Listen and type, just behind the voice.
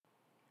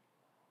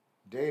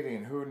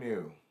Dating, who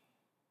knew?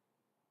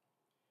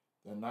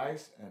 The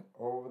nice and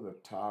over the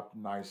top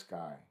nice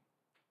guy.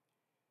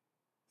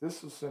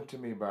 This was sent to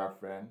me by a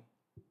friend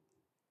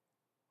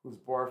whose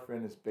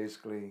boyfriend is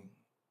basically.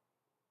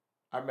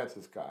 I met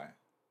this guy.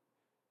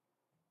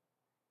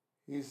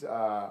 He's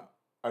a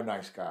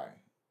nice guy.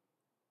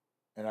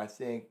 And I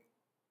think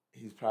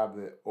he's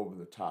probably over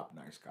the top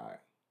nice guy.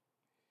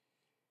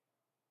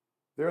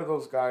 There are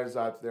those guys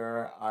out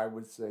there, I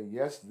would say,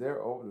 yes,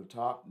 they're over the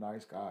top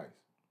nice guys.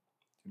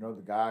 You know,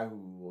 the guy who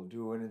will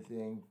do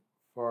anything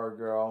for a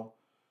girl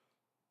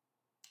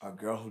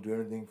who'll do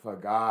anything for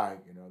a guy.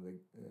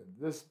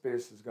 This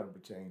space is going to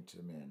pertain to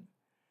men.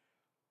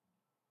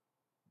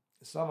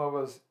 Some of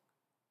us,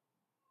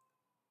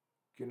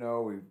 we've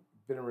been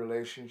in a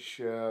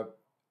relationship.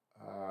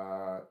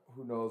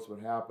 Who knows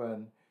what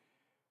happened?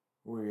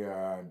 We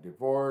are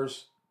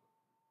divorced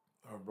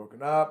or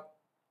broken up.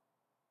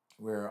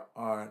 We're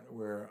on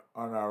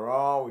our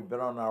own. We've been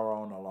on our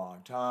own a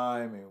long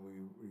time, and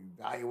we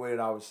evaluated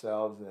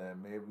ourselves,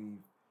 and maybe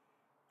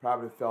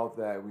probably felt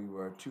that we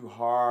were too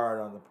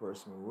hard on the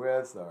person we're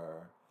with,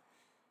 or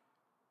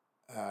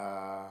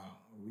uh,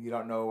 we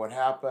don't know what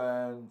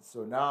happened.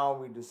 So now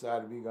we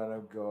decided we're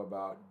gonna go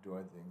about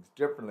doing things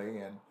differently,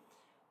 and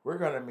we're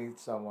gonna meet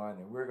someone,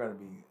 and we're gonna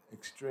be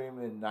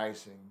extremely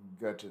nice and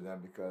good to them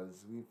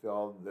because we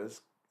feel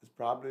this is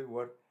probably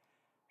what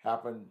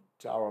happened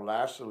to our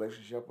last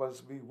relationship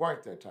was we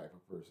weren't that type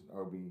of person,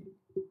 or we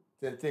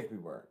didn't think we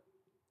were.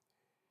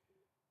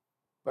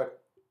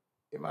 But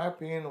in my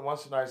opinion,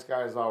 once a nice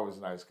guy is always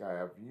a nice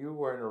guy. If you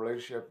were in a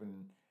relationship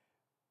and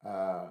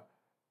uh,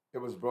 it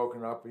was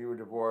broken up or you were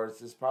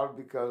divorced, it's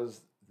probably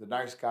because the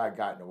nice guy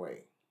got in the way.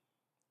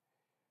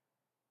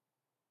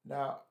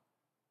 Now,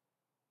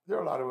 there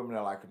are a lot of women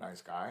that like a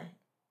nice guy.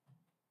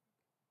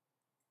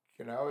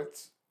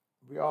 It's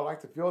we all like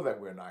to feel that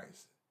we're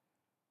nice,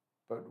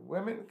 but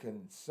women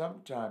can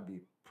sometimes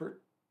be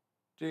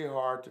pretty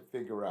hard to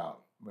figure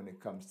out when it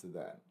comes to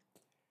that.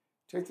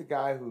 Take the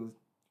guy who's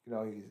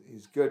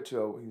he's good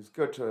to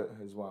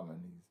his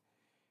woman.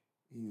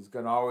 He's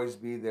gonna always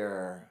be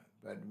there.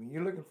 But when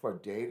you're looking for a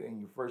date and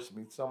you first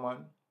meet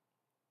someone,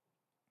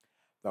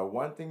 the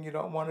one thing you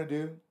don't want to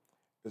do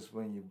is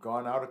when you've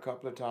gone out a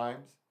couple of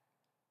times,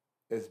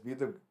 is be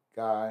the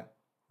guy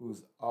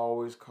who's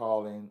always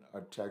calling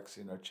or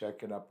texting or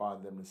checking up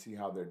on them to see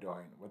how they're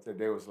doing, what their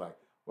day was like.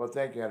 Well,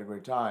 thank you, had a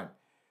great time.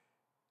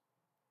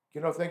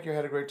 Thank you,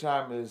 had a great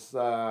time is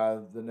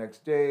the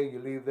next day you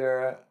leave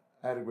there,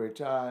 I had a great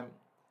time.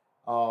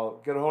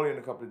 I'll get a hold of you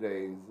in a couple of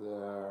days.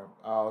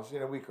 I'll see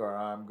you in a week, or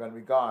I'm going to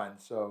be gone.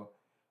 So,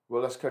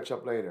 well, let's catch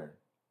up later.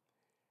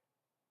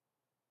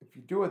 If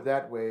you do it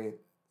that way,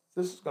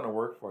 this is going to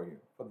work for you.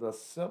 For the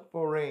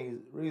simple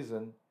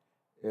reason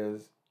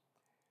is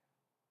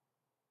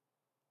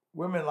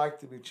women like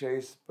to be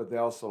chased, but they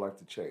also like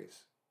to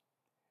chase.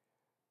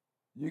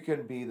 You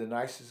can be the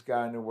nicest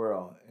guy in the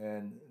world,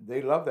 and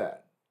they love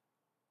that.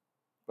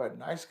 But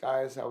nice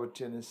guys have a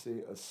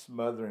tendency of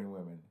smothering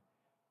women.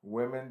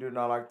 Women do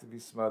not like to be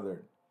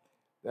smothered.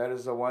 That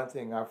is the one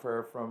thing I've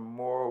heard from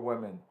more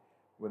women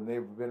when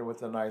they've been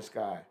with a nice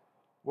guy.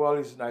 Well,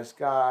 he's a nice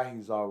guy.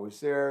 He's always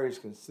there. He's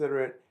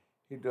considerate.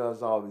 He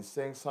does all these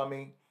things for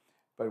me.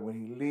 But when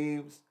he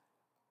leaves,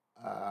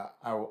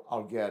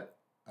 I'll get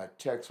a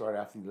text right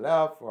after he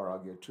left, or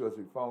I'll get two or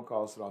three phone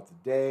calls throughout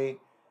the day.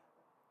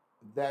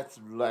 That's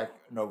like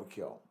an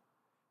overkill.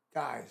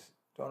 Guys,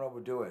 don't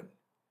overdo it.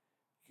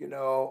 You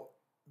know,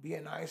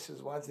 Being nice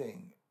is one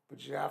thing,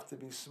 but you have to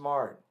be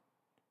smart.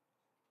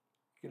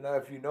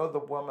 If you know the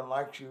woman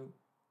likes you,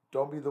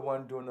 don't be the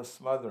one doing the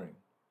smothering.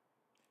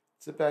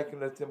 Sit back and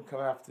let them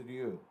come after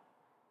you.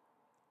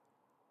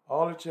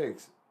 All it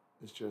takes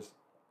is just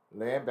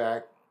laying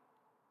back,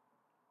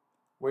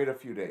 wait a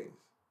few days.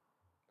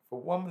 If a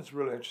woman's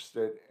really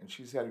interested and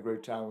she's had a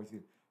great time with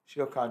you,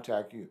 she'll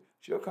contact you.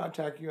 She'll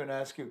contact you and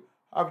ask you,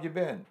 how have you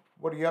been?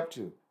 What are you up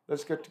to?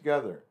 Let's get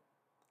together.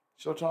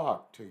 She'll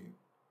talk to you.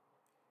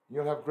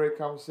 You'll have great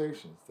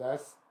conversations.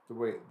 That's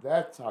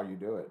how you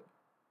do it.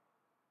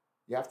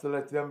 You have to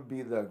let them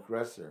be the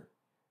aggressor.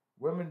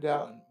 Women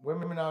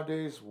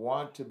nowadays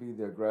want to be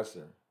the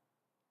aggressor.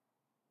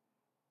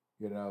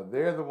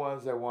 They're the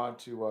ones that want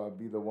to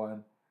be the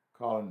one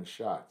calling the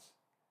shots.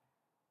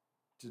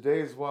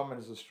 Today's woman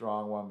is a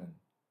strong woman.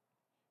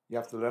 You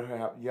have to let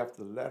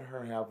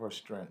her have her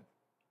strength.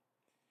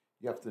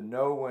 You have to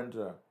know when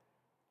to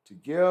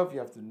give. You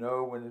have to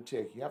know when to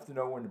take. You have to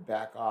know when to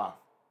back off.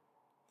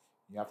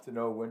 You have to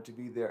know when to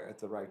be there at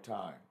the right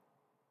time.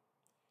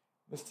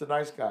 Mr.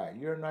 Nice Guy,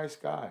 you're a nice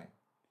guy,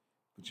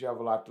 but you have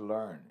a lot to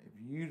learn. If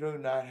you do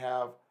not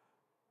have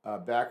a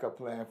backup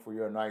plan for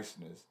your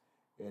niceness,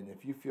 and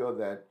if you feel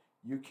that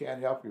you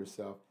can't help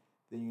yourself,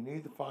 then you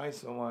need to find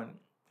someone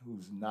who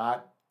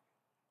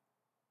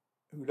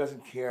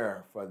doesn't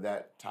care for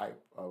that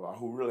type of,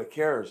 who really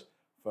cares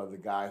for the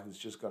guy who's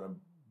just going to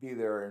be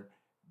there and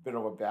bend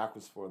over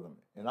backwards for them.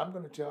 And I'm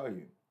going to tell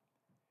you,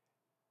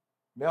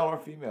 male or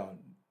female,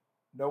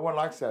 no one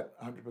likes that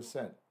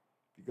 100%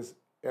 because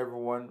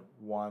everyone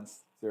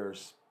wants their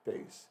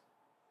space.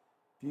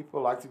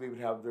 People like to be able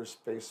to have their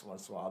space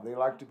once in a while. They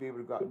like to be able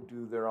to go out and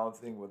do their own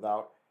thing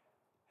without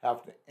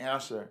having to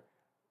answer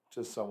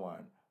to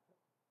someone.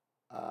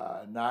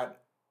 Not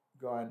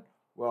going,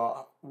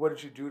 well, what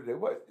did you do today?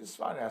 Well, it's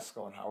fine to ask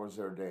someone, how was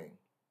their day?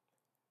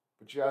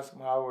 But you ask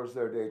them, how was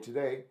their day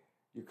today?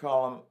 You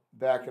call them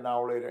back an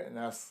hour later and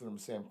ask them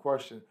the same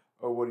question,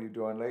 or what are you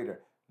doing later?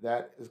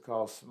 That is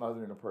called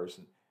smothering a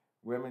person.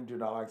 Women do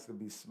not like to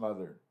be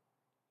smothered,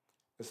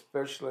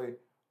 especially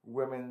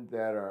women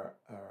that are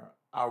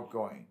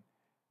outgoing.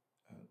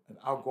 An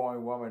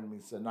outgoing woman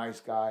means a nice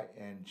guy,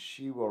 and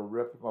she will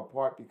rip him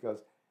apart because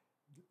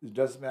it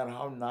doesn't matter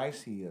how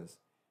nice he is.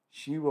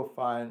 She will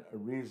find a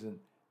reason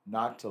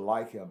not to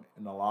like him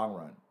in the long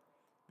run.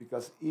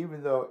 Because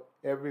even though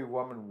every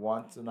woman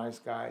wants a nice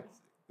guy,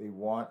 they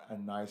want a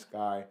nice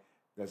guy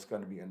that's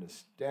going to be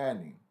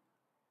understanding,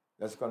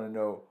 that's going to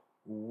know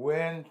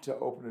when to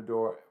open the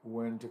door,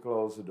 when to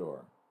close the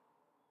door.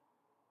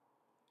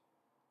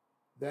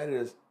 That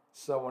is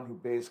someone who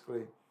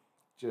basically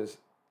just,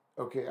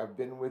 okay, I've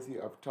been with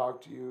you, I've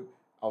talked to you,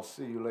 I'll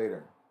see you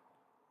later.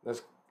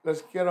 Let's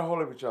let's get a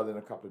hold of each other in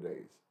a couple of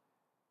days,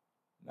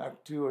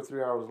 not 2 or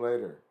 3 hours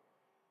later.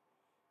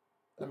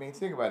 I mean,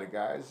 think about it,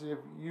 guys. If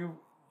you're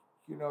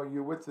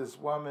with this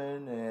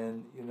woman,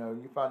 and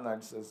you find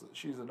out says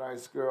she's a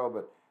nice girl,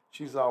 but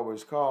she's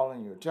always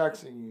calling you,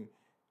 texting you.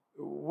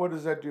 What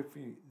does that do for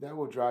you? That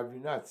will drive you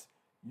nuts.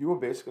 You will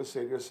basically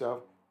say to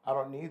yourself, "I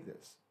don't need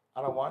this.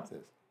 I don't want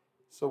this."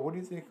 So, what do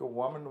you think a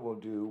woman will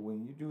do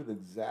when you do the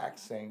exact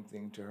same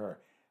thing to her?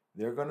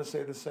 They're going to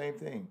say the same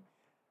thing.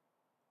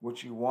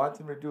 What you want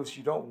them to do is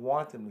you don't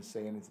want them to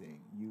say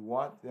anything. You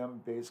want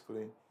them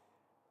basically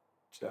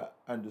to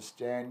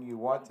understand. You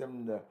want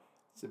them to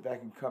sit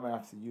back and come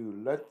after you.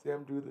 Let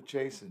them do the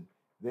chasing.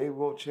 They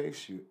will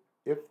chase you.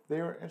 If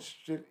they're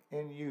interested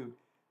in you,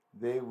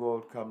 they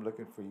will come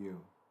looking for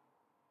you.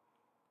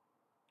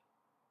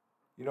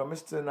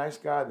 Mr. Nice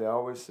Guy, they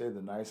always say the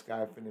nice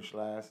guy finished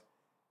last.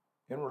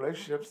 In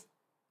relationships,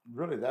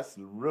 really, that's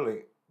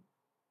really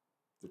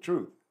the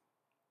truth.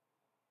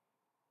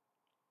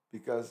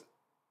 Because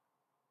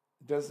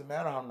it doesn't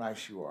matter how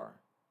nice you are,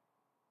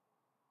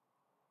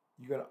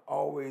 you're going to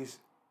always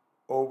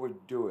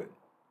overdo it.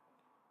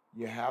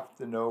 You have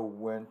to know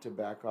when to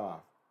back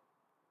off.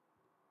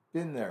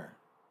 Been there.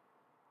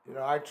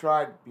 I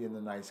tried being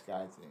the nice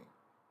guy thing.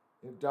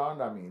 It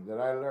dawned on me that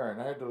I learned.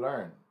 I had to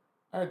learn.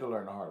 I had to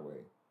learn the hard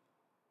way.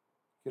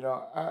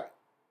 I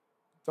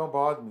don't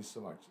bother me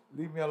so much.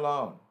 Leave me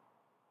alone.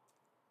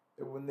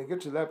 And when they get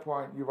to that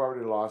point, you've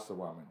already lost the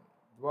woman.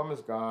 The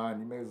woman's gone.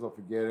 You may as well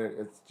forget it.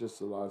 It's just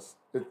a loss.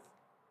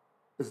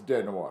 It's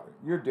dead in the water.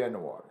 You're dead in the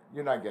water.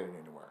 You're not getting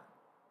anywhere.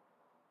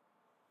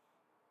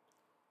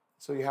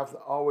 So you have to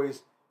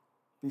always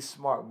be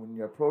smart when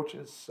you're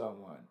approaching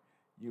someone.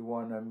 You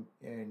want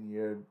to, and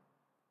you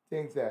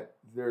think that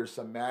there's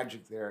some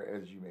magic there,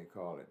 as you may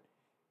call it.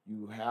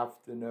 You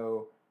have to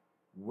know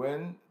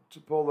when to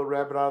pull the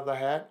rabbit out of the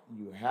hat.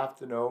 You have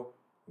to know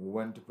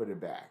when to put it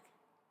back.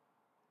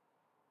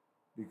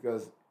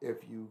 Because if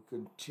you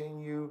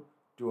continue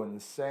doing the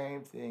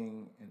same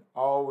thing and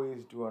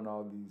always doing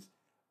all these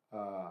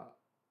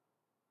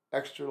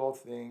extra little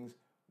things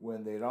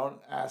when they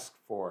don't ask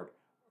for it,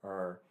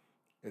 or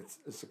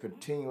it's a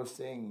continuous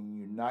thing and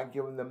you're not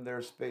giving them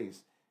their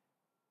space,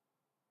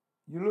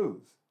 you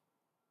lose.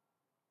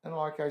 And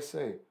like I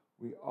say,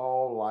 we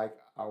all like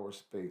our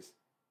space.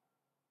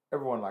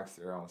 Everyone likes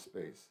their own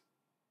space.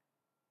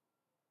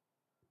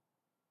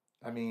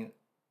 I mean,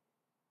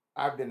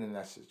 I've been in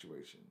that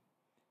situation.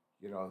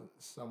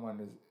 Someone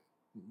is,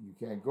 you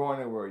can't go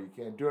anywhere, you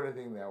can't do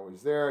anything, they're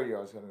always there, you're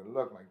always going to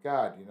look, my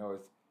God,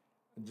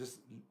 it's just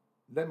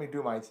let me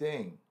do my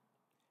thing.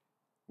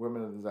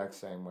 Women are the exact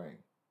same way.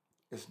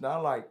 It's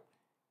not like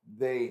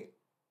they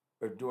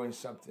are doing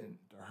something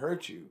to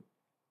hurt you.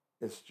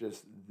 It's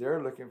just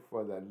they're looking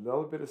for that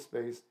little bit of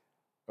space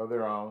of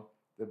their own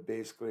that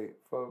basically,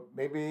 for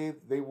maybe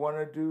they want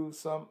to do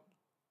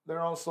their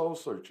own soul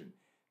searching.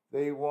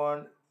 They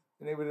want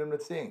enable them to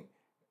think,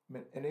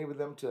 enable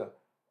them to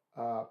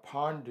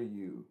ponder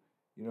you.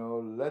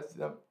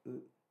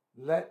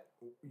 Let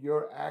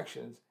your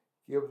actions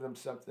give them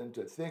something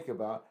to think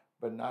about,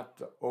 but not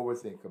to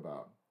overthink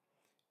about.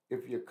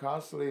 If you're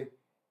constantly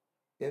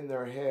in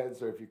their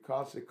heads, or if you're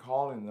constantly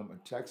calling them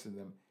and texting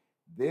them,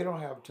 they don't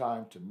have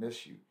time to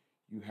miss you.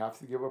 You have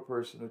to give a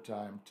person a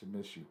time to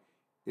miss you.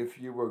 If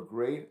you were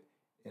great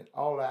in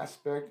all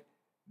aspect,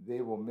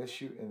 they will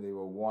miss you and they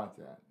will want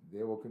that.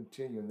 They will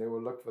continue and they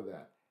will look for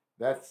that.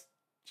 That's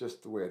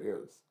just the way it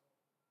is.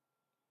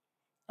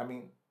 I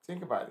mean,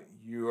 think about it.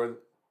 We're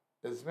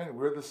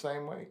the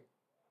same way.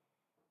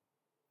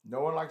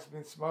 No one likes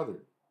being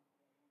smothered.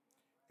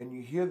 And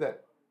you hear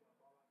that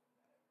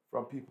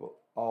from people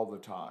all the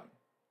time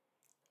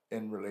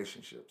in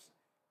relationships.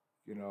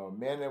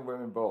 Men and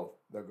women both.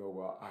 They'll go,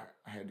 well,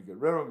 I had to get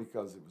rid of him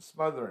because it was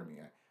smothering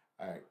me.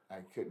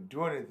 I couldn't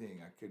do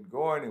anything. I couldn't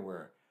go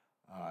anywhere.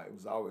 It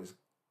was always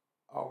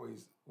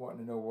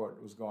wanting to know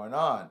what was going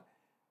on.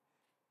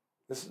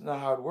 This is not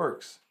how it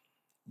works.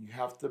 You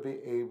have to be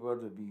able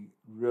to be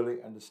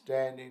really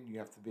understanding. You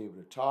have to be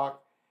able to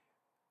talk.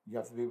 You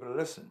have to be able to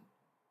listen.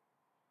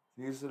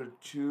 These are the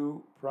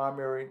two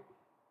primary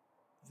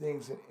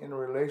things in a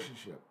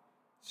relationship: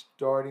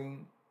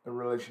 starting a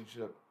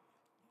relationship,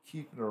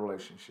 keeping a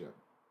relationship.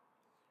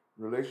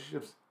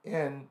 Relationships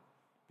end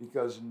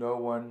because no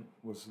one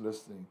was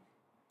listening.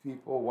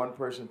 People, one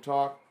person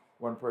talk,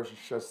 one person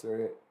shuts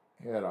their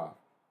head off,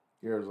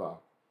 ears off.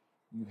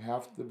 You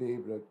have to be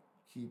able to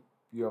keep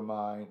your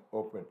mind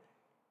open.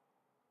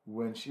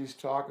 When she's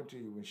talking to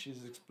you, when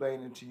she's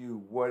explaining to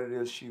you what it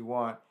is she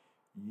wants,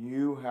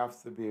 you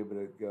have to be able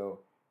to go,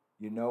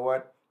 you know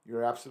what?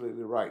 You're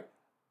absolutely right.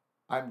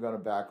 I'm going to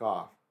back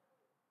off.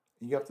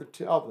 And you have to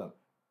tell them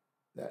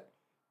that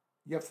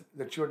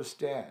that you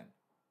understand,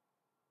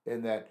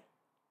 and that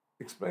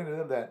explain to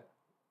them that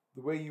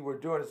the way you were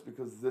doing it is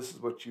because this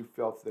is what you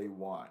felt they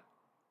want.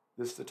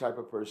 This is the type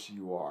of person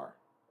you are.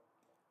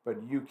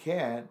 But you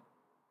can,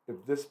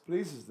 if this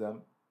pleases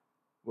them,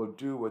 will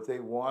do what they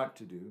want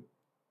to do.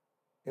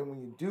 And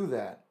when you do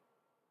that,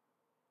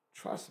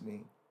 trust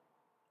me,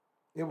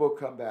 it will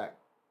come back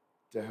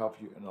to help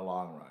you in the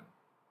long run.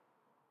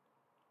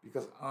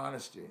 Because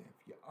honesty,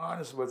 if you're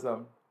honest with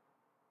them,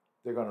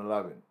 they're going to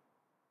love it.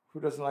 Who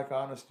doesn't like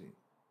honesty?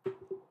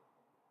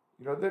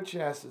 You know, there are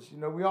chances,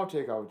 we all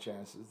take our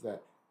chances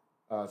that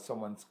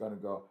someone's going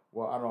to go,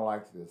 well, I don't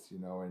like this,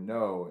 and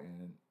no.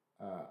 And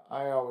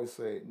I always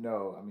say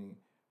no. I mean,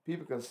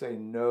 people can say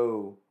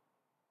no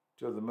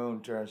till the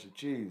moon turns to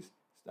cheese.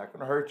 It's not going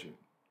to hurt you.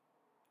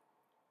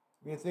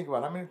 When you think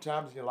about it, how many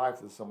times in your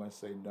life does someone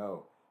say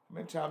no? How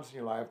many times in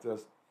your life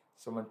does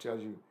someone tell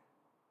you,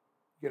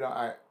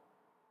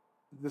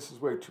 this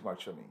is way too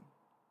much for me?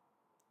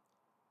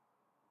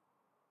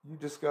 You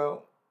just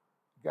go,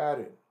 got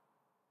it.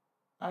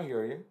 I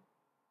hear you.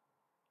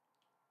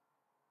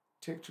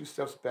 Take 2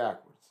 steps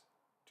backwards.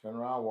 Turn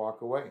around,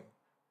 walk away.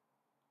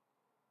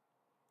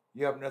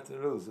 You have nothing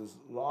to lose as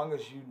long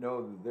as you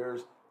know that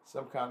there's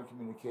some kind of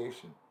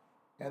communication.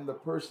 And the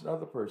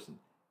other person,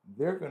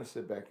 they're going to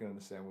sit back and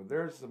understand, well,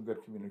 there's some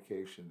good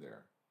communication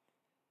there.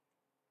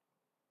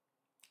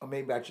 Or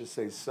maybe I should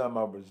say some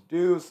of us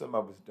do, some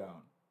of us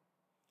don't.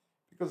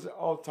 Because there are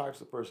all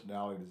types of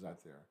personalities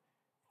out there.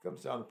 It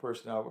comes down to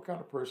personality. What kind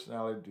of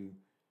personality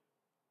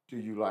do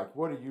you like?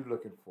 What are you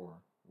looking for?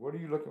 What are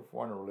you looking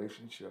for in a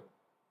relationship?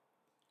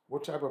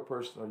 What type of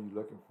person are you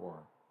looking for?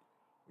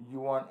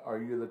 Are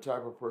you the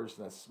type of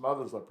person that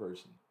smothers a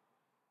person?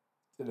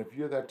 Then if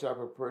you're that type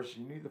of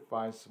person, you need to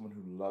find someone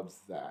who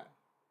loves that.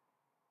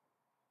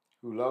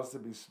 Who loves to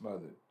be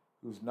smothered.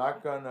 Who's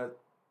not going to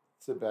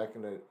sit back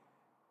and let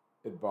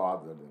it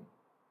bother them.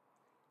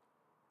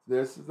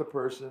 This is the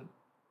person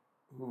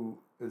who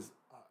is,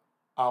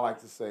 I like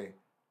to say,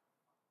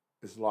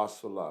 is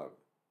lost for love.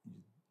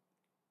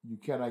 You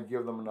cannot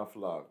give them enough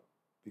love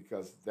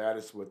because that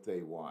is what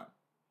they want.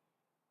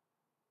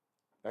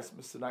 That's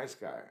Mr. Nice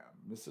Guy.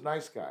 Mr.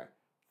 Nice Guy.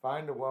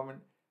 Find a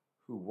woman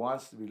who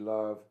wants to be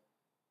loved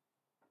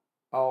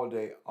all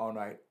day, all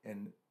night,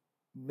 and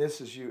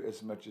misses you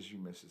as much as you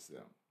misses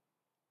them.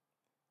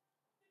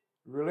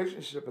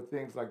 Relationship or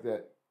things like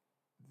that,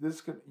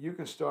 you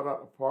can start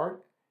out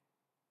apart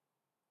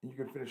and you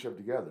can finish up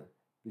together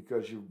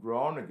because you've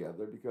grown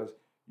together, because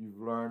you've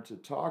learned to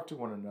talk to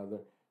one another,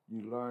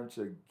 you learn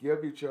to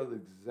give each other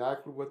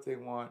exactly what they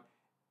want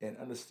and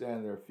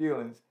understand their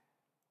feelings.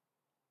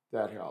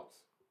 That helps.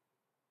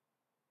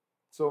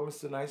 So,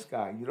 Mr. Nice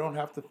Guy, you don't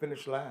have to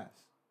finish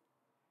last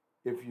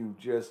if you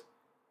just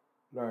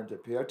learn to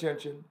pay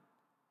attention,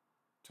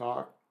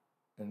 talk,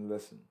 and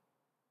listen.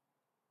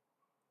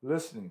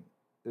 Listening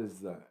is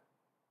the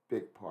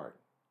big part.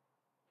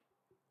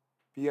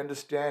 Be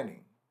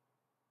understanding.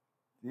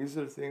 These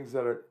are the things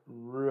that are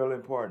real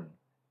important.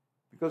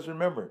 Because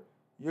remember,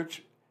 you're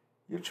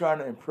trying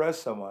to impress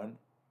someone,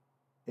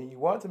 and you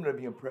want them to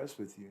be impressed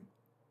with you,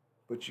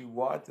 but you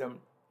want them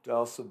to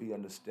also be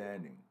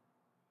understanding.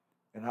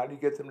 And how do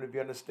you get them to be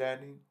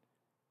understanding?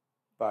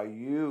 By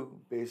you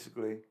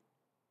basically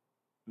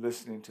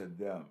listening to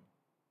them,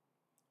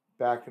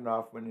 backing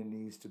off when it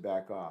needs to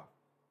back off,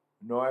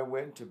 knowing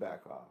when to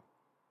back off,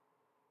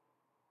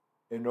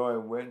 and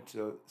knowing when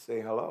to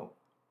say hello.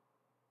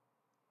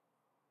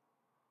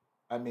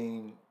 I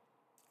mean,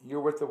 you're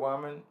with a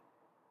woman,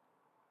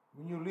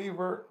 when you leave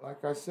her,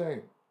 like I say,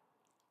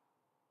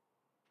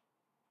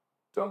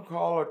 don't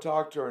call or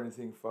talk to her or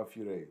anything for a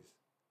few days.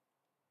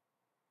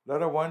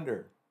 Let her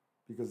wonder,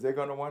 because they're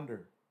going to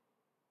wonder.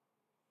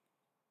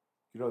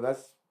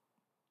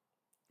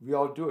 We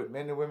all do it,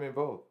 men and women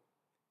both.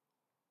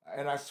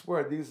 And I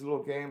swear, these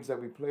little games that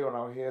we play on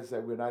our heads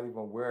that we're not even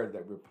aware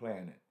that we're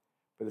playing it,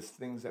 but it's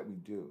things that we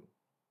do.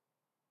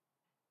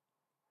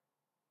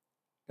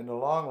 In the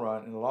long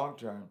run, in the long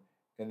term,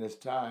 and as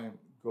time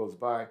goes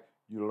by,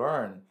 you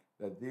learn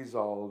that these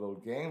are all little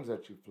games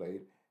that you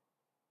played,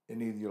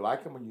 and either you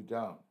like them or you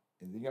don't.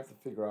 And then you have to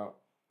figure out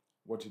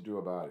what to do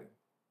about it.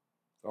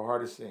 The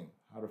hardest thing,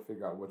 how to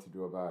figure out what to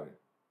do about it.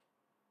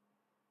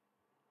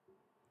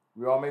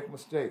 We all make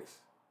mistakes.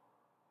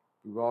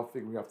 We all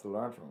think we have to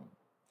learn from them.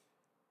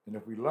 And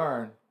if we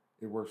learn,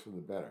 it works for the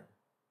better.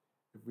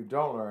 If we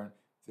don't learn,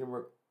 then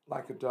we're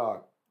like a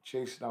dog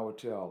chasing our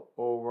tail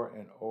over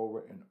and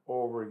over and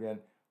over again,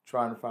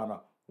 trying to find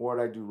out what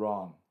I do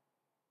wrong,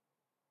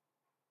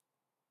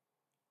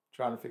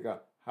 trying to figure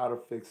out how to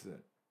fix it.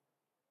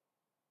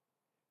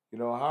 You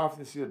know, how often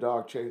you see a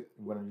dog chase,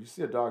 when you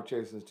see a dog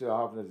chasing its tail,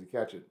 how often does he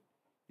catch it?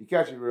 You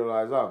catch it, you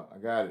realize, oh, I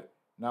got it.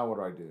 Now what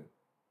do I do?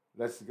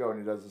 Lets it go, and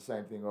he does the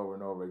same thing over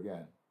and over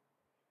again.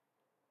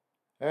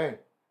 Hey,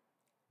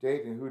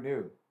 dating, who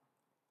knew?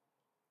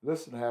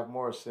 Listen, have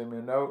more. Send me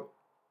a note.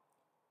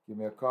 Give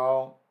me a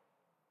call.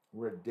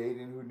 We're at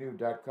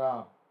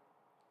datingwhoknew.com.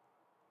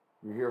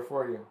 We're here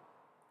for you.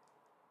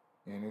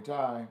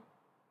 Anytime.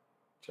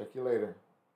 Check you later.